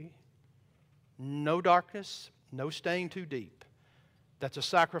today. No darkness, no stain too deep. That's a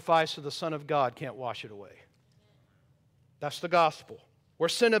sacrifice of the Son of God can't wash it away. That's the gospel. Where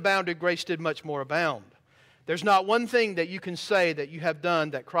sin abounded, grace did much more abound. There's not one thing that you can say that you have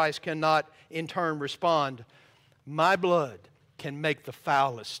done that Christ cannot in turn respond. My blood can make the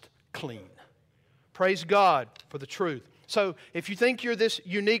foulest clean. Praise God for the truth. So if you think you're this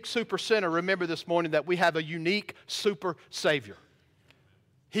unique super sinner, remember this morning that we have a unique super Savior.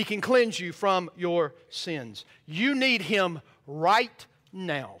 He can cleanse you from your sins. You need Him right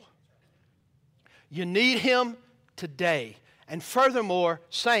now. You need Him today. And furthermore,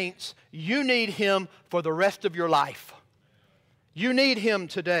 saints, you need Him for the rest of your life. You need Him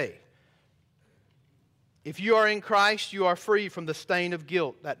today. If you are in Christ, you are free from the stain of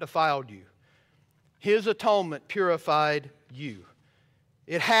guilt that defiled you. His atonement purified you.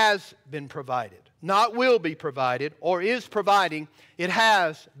 It has been provided. Not will be provided or is providing. It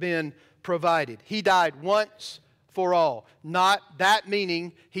has been provided. He died once for all. Not that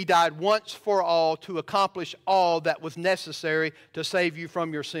meaning He died once for all to accomplish all that was necessary to save you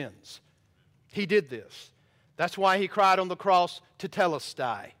from your sins. He did this. That's why He cried on the cross,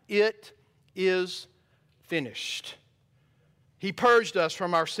 tetelestai. It is finished. He purged us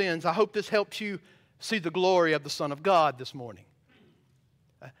from our sins. I hope this helps you see the glory of the Son of God this morning.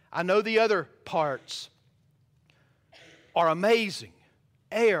 I know the other parts are amazing.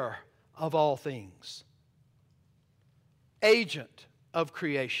 Heir of all things. Agent of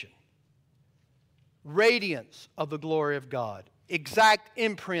creation. Radiance of the glory of God. Exact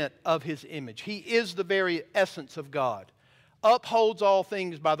imprint of His image. He is the very essence of God. Upholds all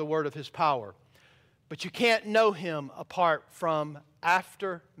things by the word of His power. But you can't know Him apart from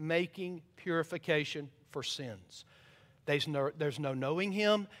after making purification for sins. There's no knowing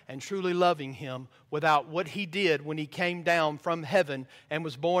Him and truly loving Him without what He did when He came down from heaven and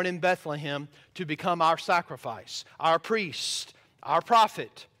was born in Bethlehem to become our sacrifice, our priest, our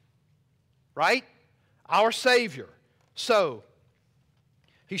prophet, right? Our Savior. So,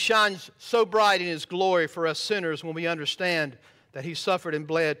 He shines so bright in His glory for us sinners when we understand that He suffered and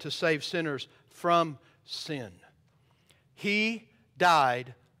bled to save sinners from sin. He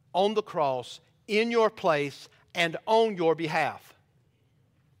died on the cross in your place and on your behalf.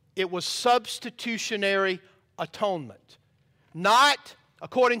 It was substitutionary atonement. Not,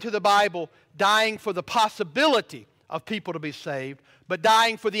 according to the Bible, dying for the possibility of people to be saved, but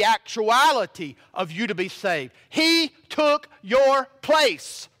dying for the actuality of you to be saved. He took your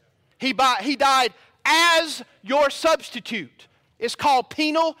place. He died as your substitute. It's called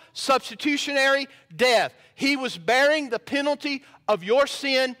penal substitutionary death. He was bearing the penalty of your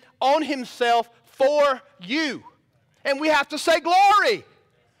sin on Himself for you. And we have to say glory,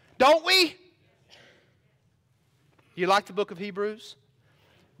 don't we? You like the book of Hebrews?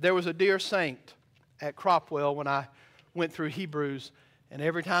 There was a dear saint at Cropwell when I went through Hebrews, and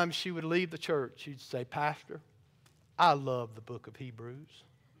every time she would leave the church, she'd say, Pastor, I love the book of Hebrews.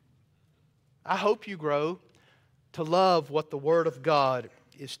 I hope you grow to love what the Word of God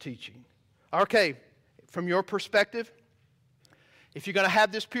is teaching. Okay, from your perspective, if you're going to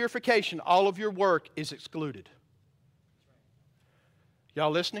have this purification, all of your work is excluded.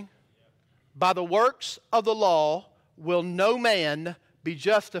 Y'all listening? By the works of the law will no man be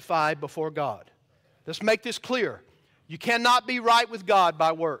justified before God. Let's make this clear. You cannot be right with God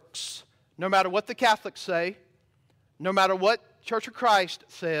by works. No matter what the Catholics say, no matter what Church of Christ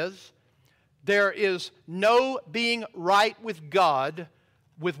says, there is no being right with God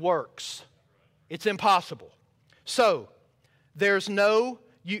with works. It's impossible. So, there's no,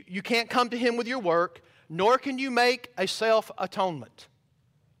 you can't come to Him with your work, nor can you make a self-atonement.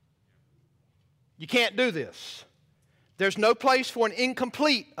 You can't do this. There's no place for an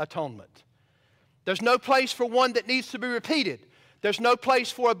incomplete atonement. There's no place for one that needs to be repeated. There's no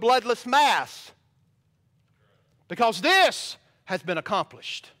place for a bloodless mass. Because this has been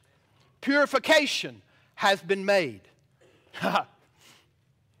accomplished. Purification has been made.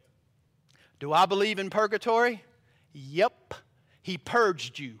 Do I believe in purgatory? Yep. He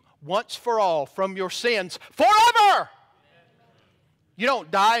purged you once for all from your sins forever. You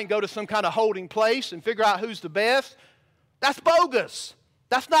don't die and go to some kind of holding place and figure out who's the best. That's bogus.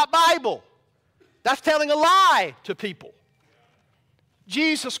 That's not Bible. That's telling a lie to people.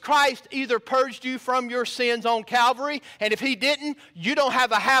 Jesus Christ either purged you from your sins on Calvary, and if He didn't, you don't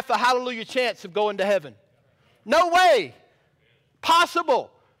have a half a hallelujah chance of going to heaven. No way possible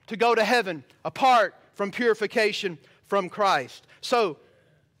to go to heaven apart from purification from Christ. So,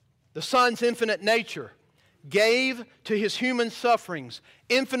 the Son's infinite nature gave to His human sufferings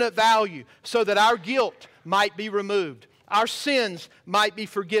infinite value so that our guilt might be removed, our sins might be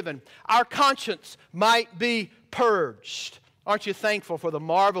forgiven, our conscience might be purged. Aren't you thankful for the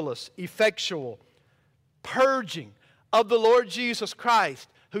marvelous, effectual purging of the Lord Jesus Christ,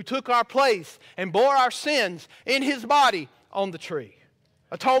 who took our place and bore our sins in His body on the tree?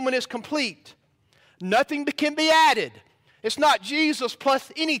 Atonement is complete. Nothing can be added. It's not Jesus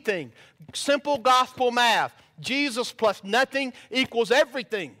plus anything. Simple gospel math. Jesus plus nothing equals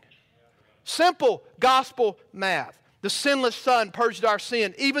everything. Simple gospel math. The sinless Son purged our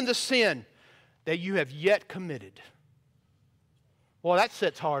sin, even the sin that you have yet committed. Well, that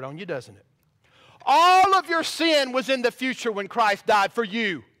sits hard on you, doesn't it? All of your sin was in the future when Christ died for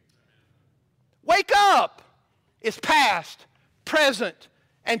you. Wake up! It's past, present,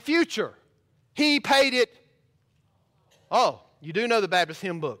 and future. He paid it. Oh, you do know the Baptist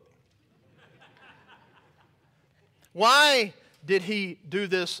hymn book. Why did He do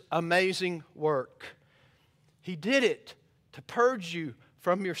this amazing work? He did it to purge you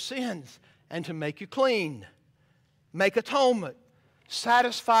from your sins and to make you clean. Make atonement.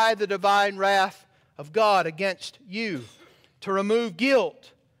 Satisfy the divine wrath of God against you. To remove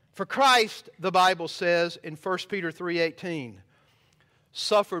guilt. For Christ, the Bible says in 1 Peter 3:18,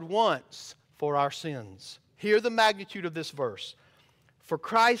 suffered once for our sins. Hear the magnitude of this verse. For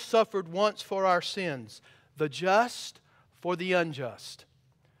Christ suffered once for our sins, the just for the unjust.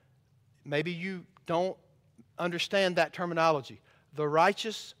 Maybe you don't understand that terminology. The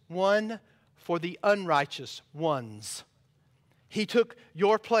righteous one for the unrighteous ones. He took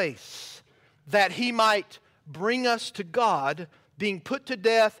your place that He might bring us to God, being put to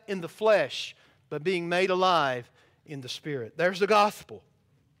death in the flesh, but being made alive in the Spirit. There's the gospel.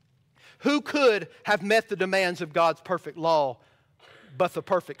 Who could have met the demands of God's perfect law but the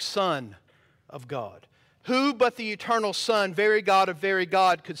perfect Son of God? Who but the eternal Son, very God of very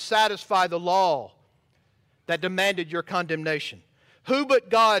God, could satisfy the law that demanded your condemnation? Who but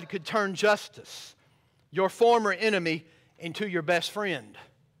God could turn justice, your former enemy, into your best friend?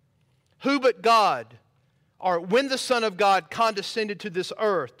 Who but God, or when the Son of God condescended to this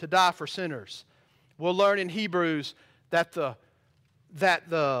earth to die for sinners? We'll learn in Hebrews that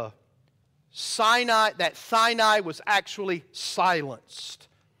Sinai was actually silenced,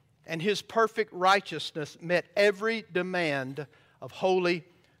 and His perfect righteousness met every demand of holy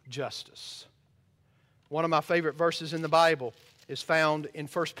justice. One of my favorite verses in the Bible is found in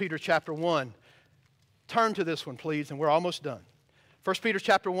 1 Peter chapter 1. Turn to this one, please, and we're almost done. 1 Peter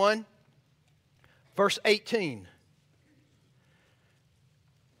chapter 1, verse 18.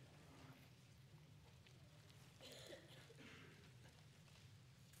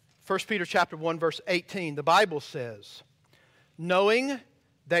 First Peter chapter 1, verse 18, the Bible says, knowing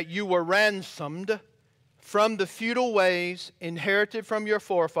that you were ransomed from the futile ways inherited from your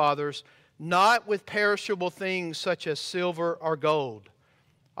forefathers, not with perishable things such as silver or gold.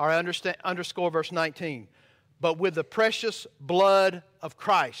 Or underscore verse 19, but with the precious blood of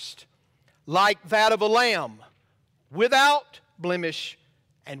Christ, like that of a lamb, without blemish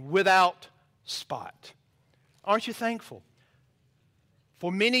and without spot. Aren't you thankful?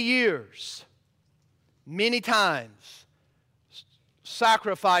 For many years, many times,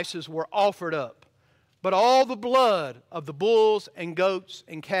 sacrifices were offered up. But all the blood of the bulls and goats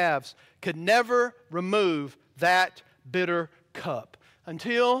and calves could never remove that bitter cup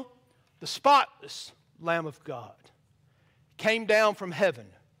until the spotless Lamb of God came down from heaven.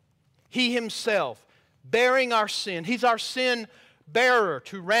 He Himself bearing our sin. He's our sin bearer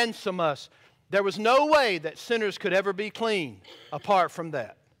to ransom us. There was no way that sinners could ever be clean apart from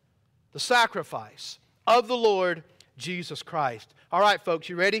that. The sacrifice of the Lord Jesus Christ. All right, folks,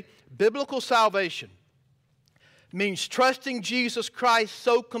 you ready? Biblical salvation means trusting Jesus Christ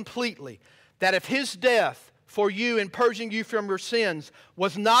so completely that if His death for you in purging you from your sins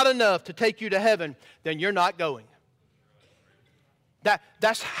was not enough to take you to heaven, then you're not going.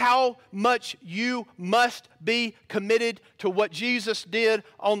 That's how much you must be committed to what Jesus did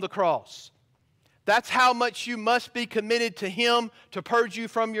on the cross. That's how much you must be committed to Him to purge you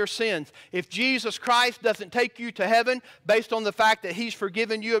from your sins. If Jesus Christ doesn't take you to heaven based on the fact that He's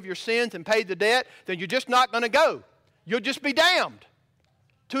forgiven you of your sins and paid the debt, then you're just not going to go. You'll just be damned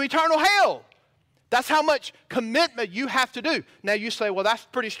to eternal hell. That's how much commitment you have to do. Now you say, well, that's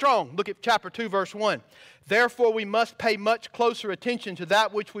pretty strong. Look at chapter 2, verse 1. Therefore we must pay much closer attention to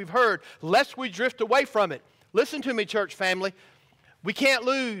that which we've heard, lest we drift away from it. Listen to me, church family. We can't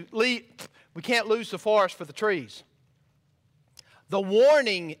lose the forest for the trees. The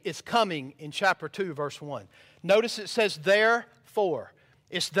warning is coming in chapter 2, verse 1. Notice it says, therefore.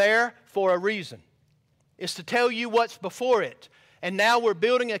 It's there for a reason. It's to tell you what's before it. And now we're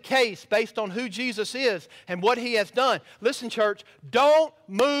building a case based on who Jesus is and what He has done. Listen, church, don't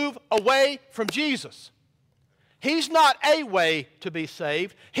move away from Jesus. He's not a way to be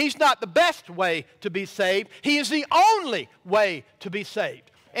saved. He's not the best way to be saved. He is the only way to be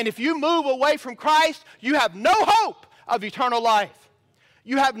saved. And if you move away from Christ, you have no hope of eternal life.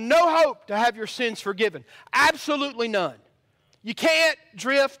 You have no hope to have your sins forgiven. Absolutely none. You can't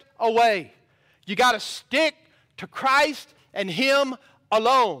drift away. You got to stick to Christ and Him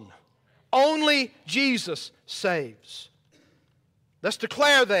alone. Only Jesus saves. Let's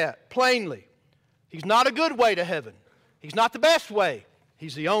declare that plainly. He's not a good way to heaven. He's not the best way.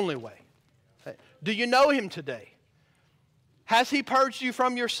 He's the only way. Do you know Him today? Has He purged you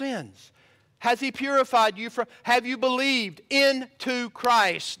from your sins? Has He purified you from? Have you believed into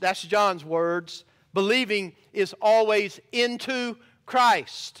Christ? That's John's words. Believing is always into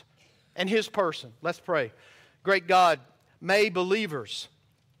Christ and His person. Let's pray. Great God, may believers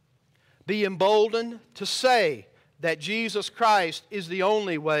be emboldened to say that Jesus Christ is the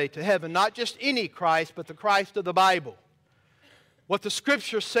only way to heaven. Not just any Christ, but the Christ of the Bible. What the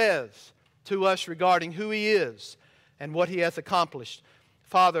Scripture says to us regarding who He is and what He has accomplished.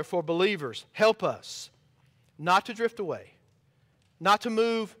 Father, for believers, help us not to drift away, not to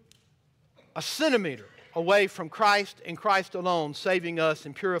move a centimeter away from Christ and Christ alone, saving us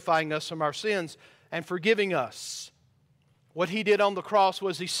and purifying us from our sins and forgiving us. What He did on the cross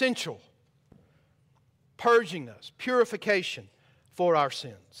was essential, purging us, purification for our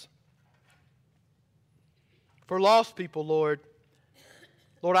sins. For lost people, Lord,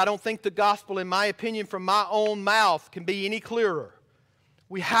 I don't think the gospel, in my opinion, from my own mouth can be any clearer.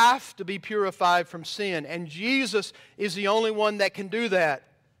 We have to be purified from sin, and Jesus is the only one that can do that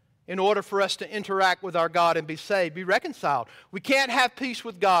in order for us to interact with our God and be saved, be reconciled. We can't have peace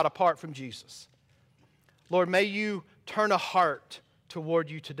with God apart from Jesus. Lord, may You turn a heart toward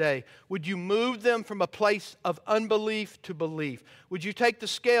You today. Would You move them from a place of unbelief to belief? Would You take the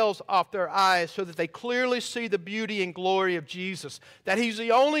scales off their eyes so that they clearly see the beauty and glory of Jesus, that He's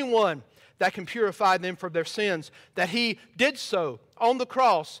the only one that can purify them from their sins, that He did so on the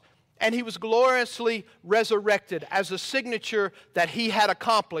cross, and He was gloriously resurrected as a signature that He had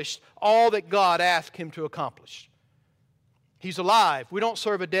accomplished all that God asked Him to accomplish. He's alive. We don't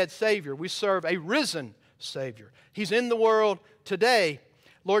serve a dead Savior. We serve a risen Savior. He's in the world today.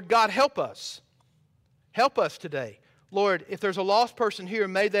 Lord God, help us. Help us today. Lord, if there's a lost person here,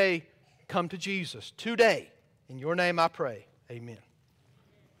 may they come to Jesus today. In Your name I pray. Amen.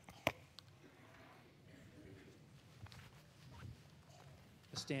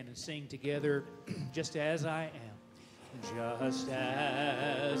 Let's stand and sing together, Just As I Am. Just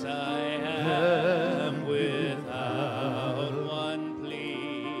as I am, without one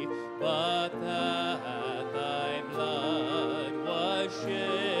plea, but that Thy blood was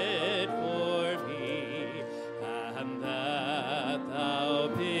shed for me, and that Thou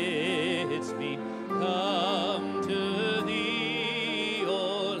bidst me come to Thee,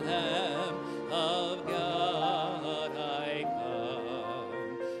 O Lamb of God,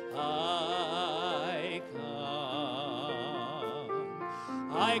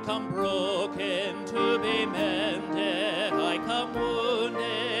 I come broken to be mended, I come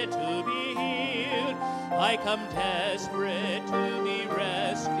wounded to be healed, I come desperate to be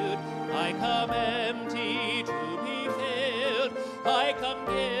rescued, I come empty to be filled, I come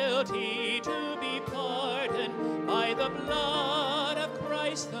guilty to be pardoned by the blood of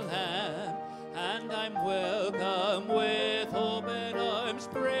Christ the Lamb, and I'm welcome with open arms,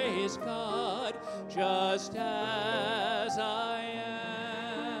 praise God, just as I am.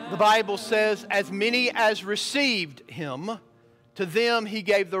 The Bible says, as many as received Him, to them He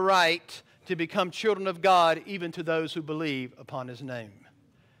gave the right to become children of God, even to those who believe upon His name.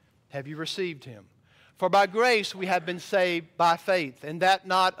 Have you received Him? For by grace we have been saved by faith, and that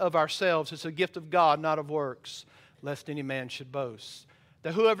not of ourselves. It's a gift of God, not of works, lest any man should boast.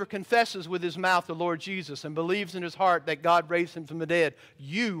 That whoever confesses with his mouth the Lord Jesus and believes in his heart that God raised Him from the dead,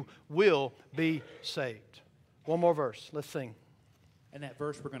 you will be saved. One more verse. Let's sing. And that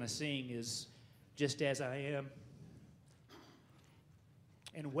verse we're going to sing is, Just as I am,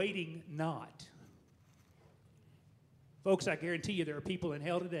 and waiting not. Folks, I guarantee you there are people in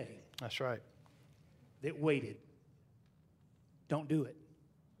hell today. That's right. that waited. Don't do it.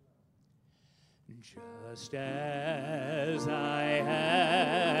 Just as I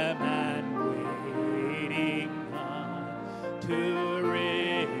am and waiting on to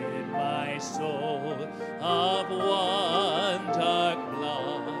rid my soul of one dark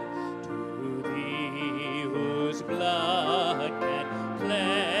blood, to thee whose blood can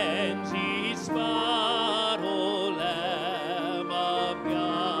cleanse each spot, O Lamb of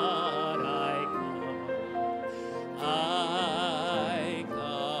God,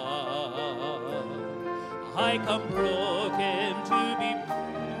 I come broken to be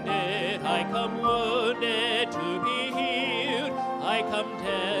wounded, I come wounded to be healed, I come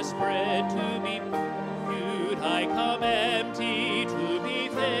desperate to be renewed, I come empty to be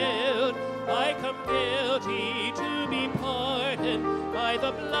filled, I come guilty to be pardoned by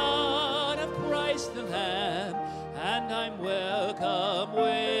the blood of Christ the Lamb, and I'm welcome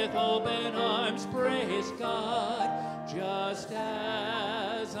with open arms, praise God, just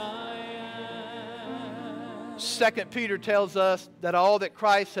as I am. 2 Peter tells us that all that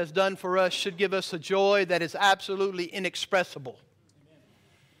Christ has done for us should give us a joy that is absolutely inexpressible.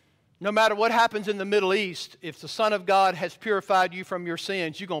 No matter what happens in the Middle East, if the Son of God has purified you from your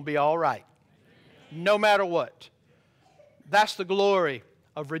sins, you're going to be all right. No matter what. That's the glory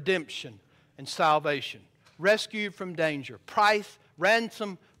of redemption and salvation. Rescued from danger. Price,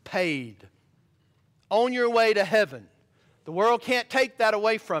 ransom paid. On your way to heaven. The world can't take that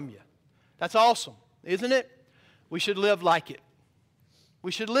away from you. That's awesome, isn't it? We should live like it.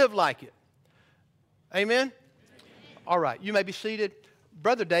 We should live like it. Amen? All right, you may be seated.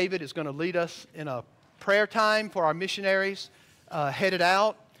 Brother David is going to lead us in a prayer time for our missionaries headed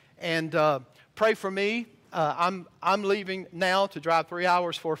out. And pray for me. I'm leaving now to drive 3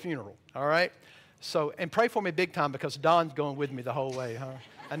 hours for a funeral. All right? So, and pray for me big time because Don's going with me the whole way. Huh?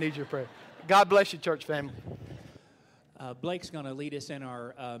 I need your prayer. God bless you, church family. Blake's going to lead us in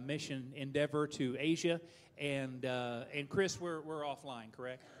our mission endeavor to Asia. And Chris, we're offline,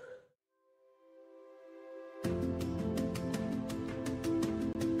 correct?